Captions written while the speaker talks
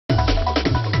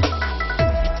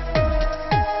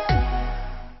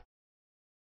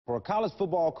For a college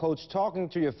football coach, talking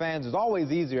to your fans is always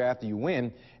easier after you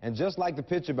win. And just like the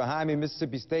picture behind me,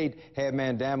 Mississippi State head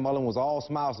man Dan Mullen was all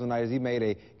smiles tonight as he made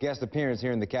a guest appearance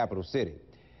here in the capital city.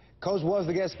 Coach was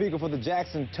the guest speaker for the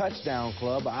Jackson Touchdown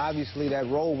Club. Obviously, that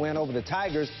road win over the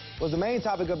Tigers was the main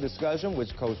topic of discussion,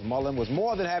 which Coach Mullen was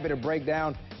more than happy to break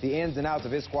down the ins and outs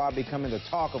of his squad becoming the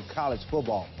talk of college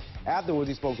football. Afterwards,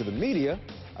 he spoke to the media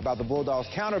about the Bulldogs'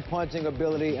 counter-punching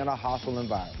ability in a hostile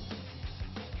environment.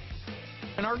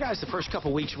 And our guys the first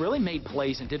couple weeks really made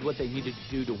plays and did what they needed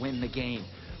to do to win the game.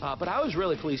 But I was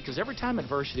really pleased because every time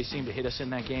adversity seemed to hit us in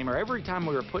that game, or every time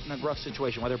we were put in a rough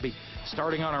situation, whether it be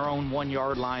starting on our own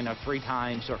 1-yard line 3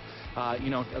 times or,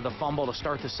 the fumble to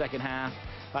start the second half,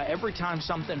 every time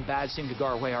something bad seemed to go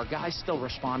our way, our guys still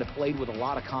responded, played with a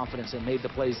lot of confidence, and made the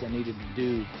plays they needed to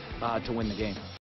do to win the game.